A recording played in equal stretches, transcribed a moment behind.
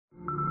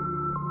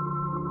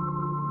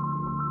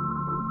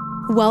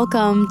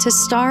Welcome to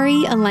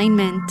Starry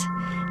Alignment,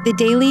 the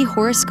daily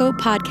horoscope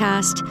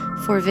podcast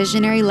for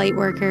visionary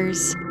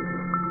lightworkers.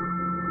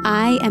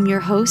 I am your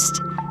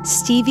host,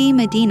 Stevie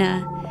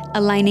Medina,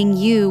 aligning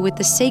you with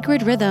the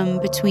sacred rhythm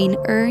between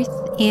Earth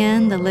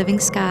and the living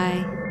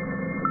sky.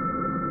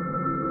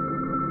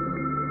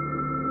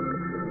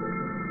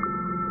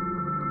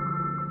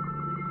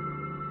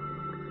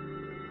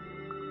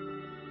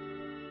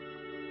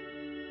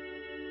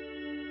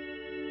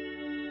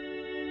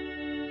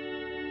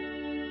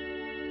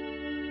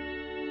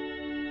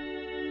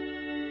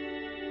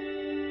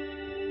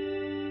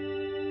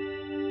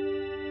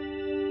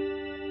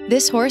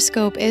 This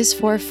horoscope is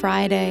for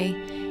Friday,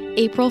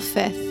 April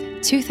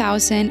 5th,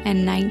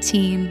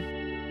 2019.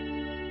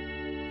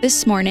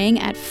 This morning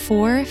at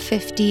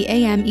 4:50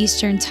 a.m.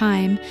 Eastern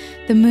Time,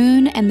 the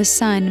moon and the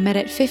sun met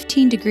at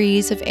 15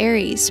 degrees of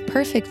Aries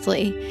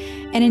perfectly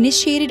and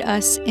initiated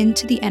us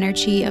into the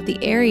energy of the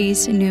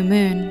Aries new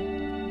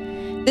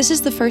moon. This is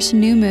the first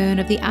new moon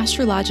of the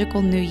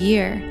astrological new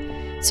year,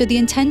 so the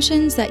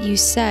intentions that you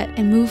set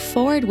and move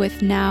forward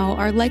with now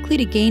are likely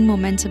to gain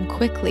momentum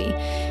quickly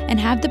and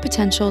have the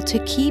potential to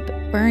keep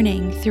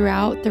burning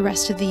throughout the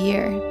rest of the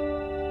year.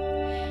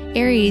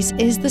 Aries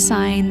is the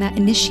sign that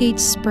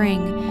initiates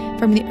spring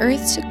from the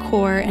Earth's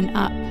core and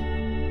up.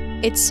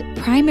 Its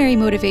primary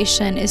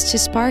motivation is to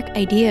spark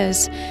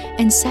ideas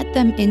and set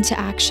them into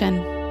action.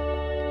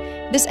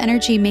 This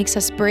energy makes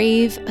us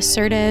brave,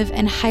 assertive,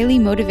 and highly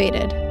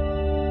motivated.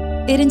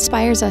 It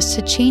inspires us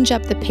to change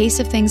up the pace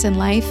of things in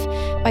life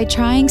by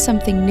trying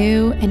something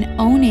new and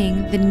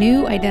owning the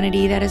new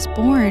identity that is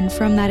born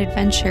from that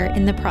adventure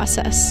in the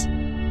process.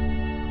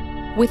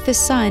 With the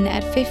sun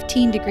at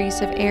 15 degrees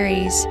of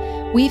Aries,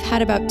 we've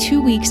had about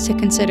 2 weeks to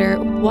consider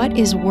what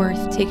is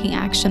worth taking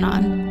action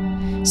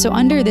on. So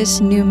under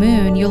this new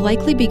moon, you'll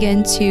likely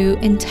begin to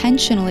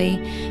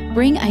intentionally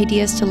bring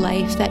ideas to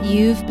life that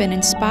you've been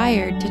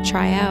inspired to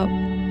try out.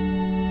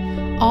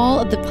 All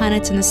of the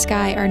planets in the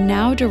sky are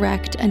now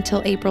direct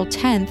until April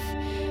 10th,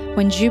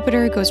 when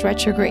Jupiter goes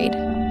retrograde.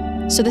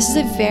 So this is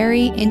a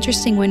very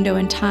interesting window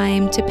in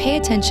time to pay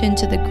attention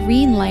to the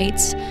green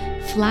lights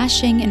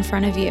flashing in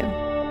front of you.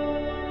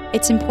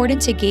 It's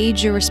important to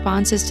gauge your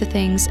responses to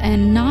things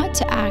and not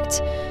to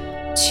act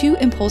too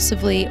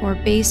impulsively or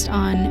based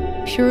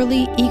on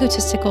purely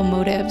egotistical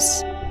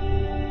motives.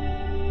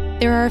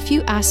 There are a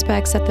few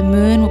aspects that the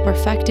moon will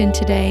perfect in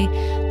today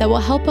that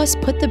will help us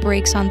put the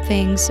brakes on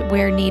things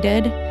where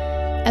needed,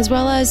 as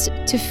well as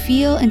to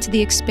feel into the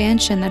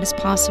expansion that is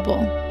possible.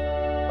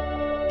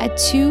 At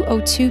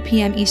 2:02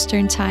 p.m.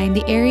 Eastern Time,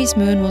 the Aries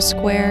moon will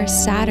square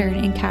Saturn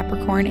in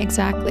Capricorn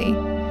exactly.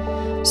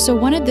 So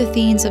one of the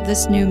themes of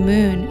this new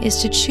moon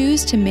is to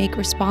choose to make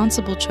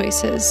responsible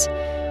choices,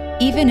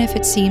 even if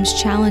it seems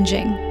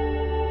challenging.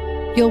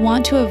 You'll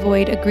want to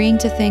avoid agreeing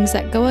to things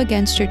that go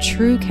against your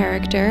true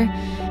character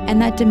and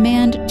that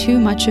demand too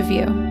much of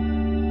you.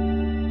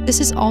 This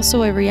is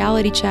also a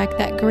reality check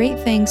that great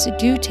things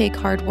do take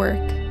hard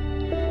work.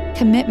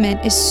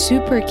 Commitment is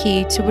super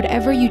key to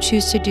whatever you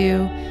choose to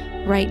do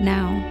right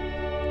now.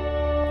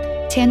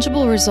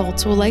 Tangible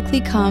results will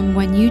likely come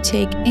when you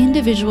take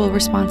individual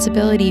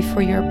responsibility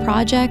for your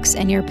projects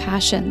and your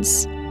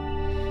passions.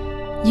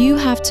 You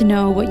have to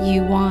know what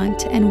you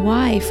want and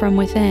why from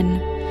within,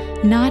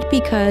 not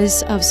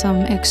because of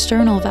some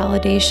external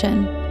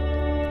validation.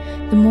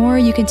 The more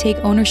you can take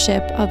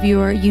ownership of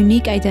your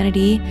unique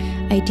identity,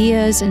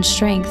 ideas, and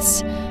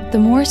strengths, the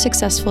more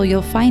successful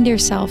you'll find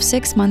yourself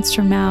 6 months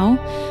from now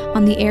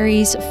on the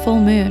Aries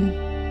full moon.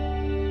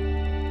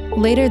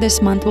 Later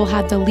this month, we'll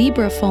have the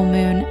Libra full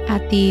moon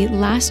at the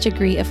last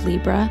degree of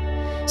Libra.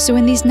 So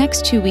in these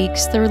next 2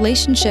 weeks, the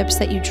relationships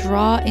that you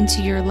draw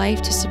into your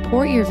life to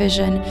support your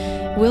vision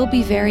will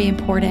be very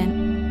important.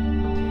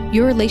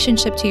 Your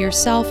relationship to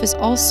yourself is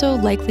also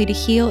likely to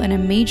heal in a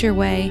major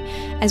way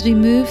as we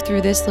move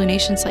through this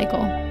lunation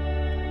cycle.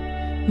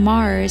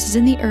 Mars is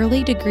in the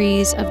early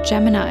degrees of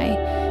Gemini,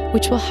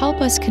 which will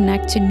help us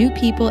connect to new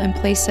people and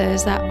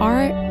places that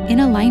are in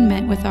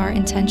alignment with our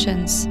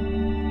intentions.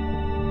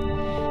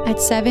 At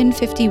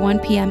 7:51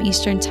 p.m.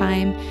 Eastern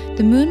Time,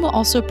 the moon will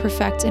also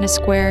perfect in a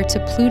square to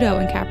Pluto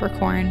in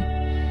Capricorn.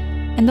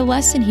 And the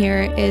lesson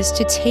here is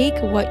to take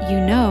what you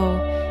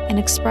know and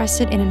express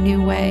it in a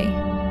new way.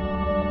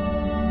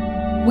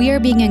 We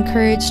are being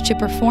encouraged to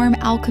perform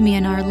alchemy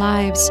in our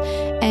lives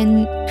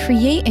and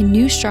create a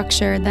new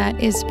structure that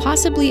is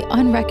possibly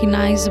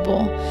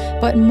unrecognizable,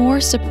 but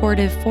more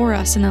supportive for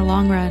us in the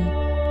long run.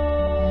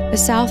 The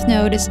South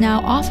Node is now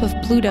off of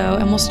Pluto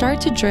and will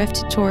start to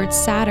drift towards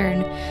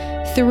Saturn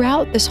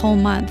throughout this whole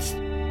month.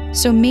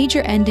 So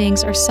major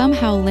endings are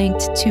somehow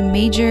linked to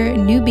major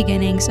new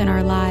beginnings in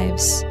our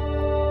lives.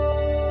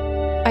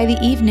 By the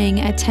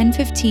evening at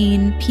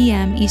 10:15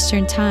 p.m.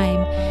 Eastern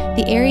Time,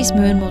 the Aries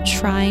moon will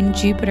trine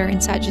Jupiter in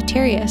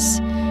Sagittarius,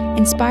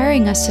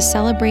 inspiring us to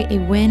celebrate a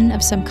win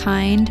of some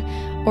kind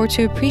or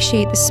to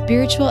appreciate the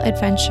spiritual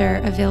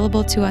adventure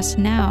available to us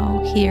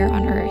now here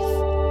on Earth.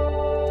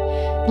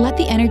 Let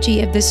the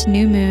energy of this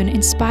new moon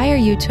inspire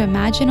you to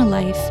imagine a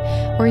life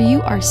where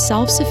you are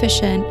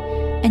self-sufficient,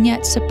 and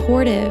yet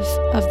supportive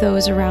of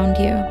those around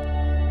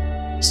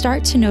you.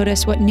 Start to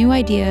notice what new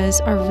ideas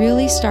are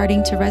really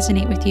starting to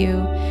resonate with you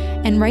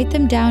and write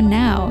them down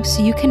now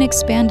so you can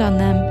expand on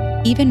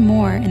them even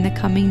more in the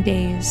coming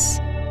days.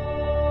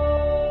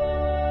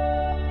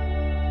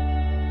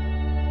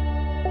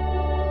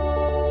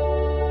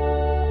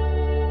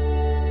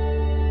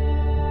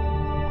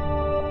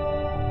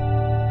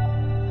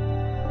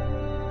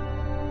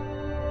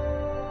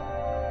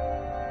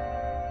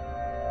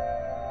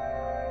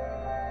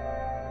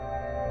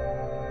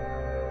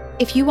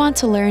 If you want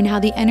to learn how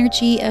the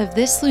energy of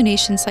this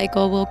lunation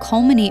cycle will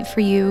culminate for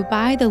you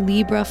by the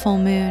Libra full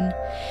moon,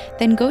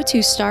 then go to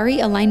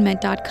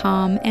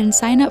starryalignment.com and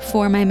sign up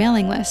for my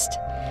mailing list.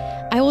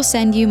 I will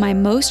send you my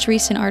most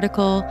recent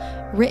article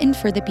written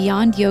for the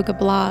Beyond Yoga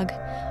blog,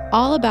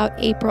 all about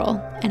April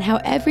and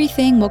how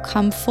everything will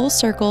come full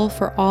circle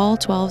for all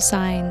 12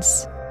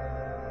 signs.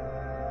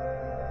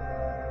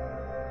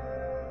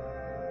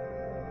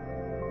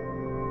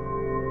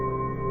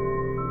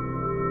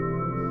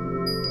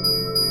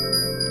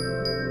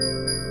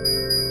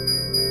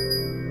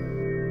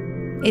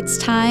 It's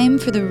time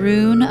for the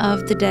rune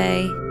of the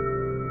day.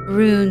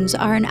 Runes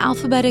are an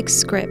alphabetic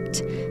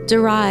script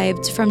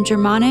derived from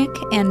Germanic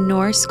and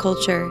Norse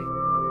culture.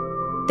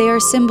 They are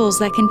symbols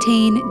that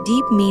contain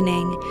deep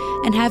meaning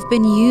and have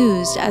been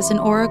used as an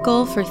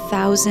oracle for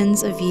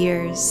thousands of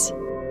years.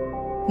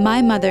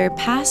 My mother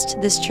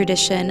passed this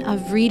tradition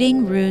of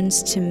reading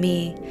runes to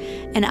me,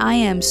 and I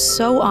am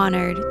so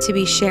honored to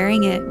be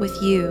sharing it with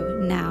you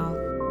now.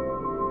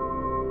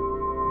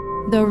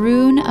 The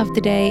rune of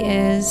the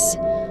day is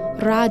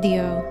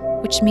Radio,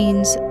 which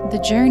means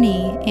the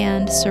journey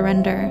and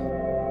surrender.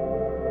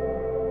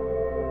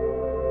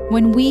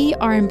 When we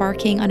are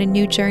embarking on a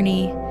new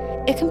journey,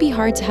 it can be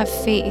hard to have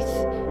faith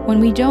when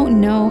we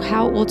don't know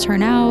how it will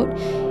turn out,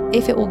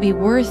 if it will be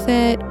worth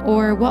it,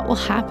 or what will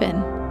happen.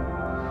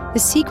 The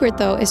secret,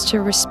 though, is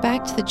to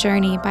respect the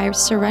journey by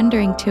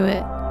surrendering to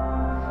it.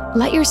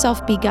 Let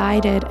yourself be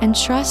guided and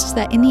trust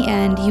that in the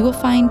end you will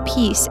find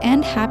peace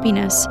and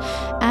happiness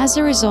as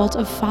a result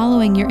of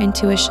following your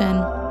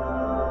intuition.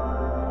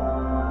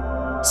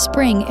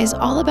 Spring is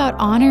all about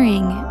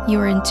honoring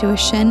your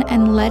intuition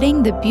and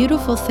letting the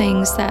beautiful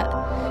things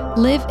that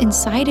live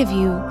inside of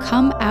you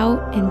come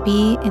out and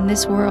be in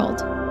this world.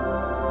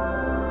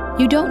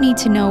 You don't need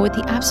to know what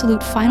the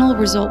absolute final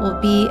result will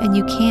be, and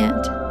you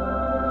can't.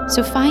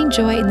 So find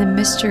joy in the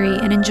mystery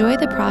and enjoy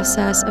the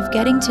process of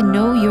getting to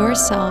know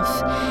yourself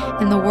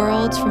and the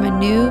world from a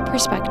new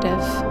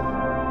perspective.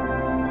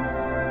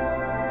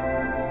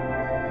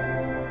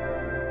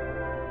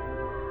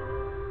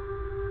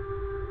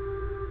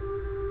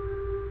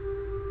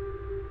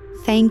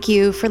 Thank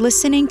you for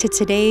listening to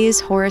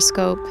today's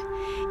horoscope.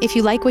 If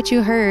you like what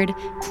you heard,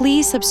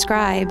 please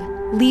subscribe,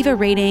 leave a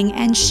rating,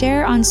 and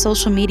share on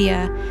social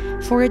media,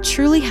 for it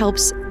truly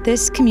helps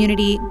this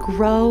community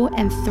grow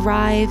and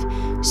thrive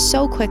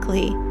so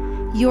quickly.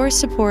 Your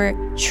support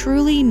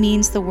truly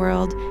means the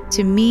world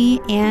to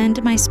me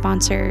and my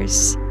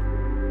sponsors.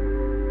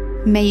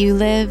 May you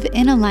live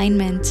in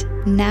alignment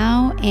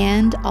now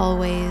and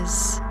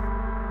always.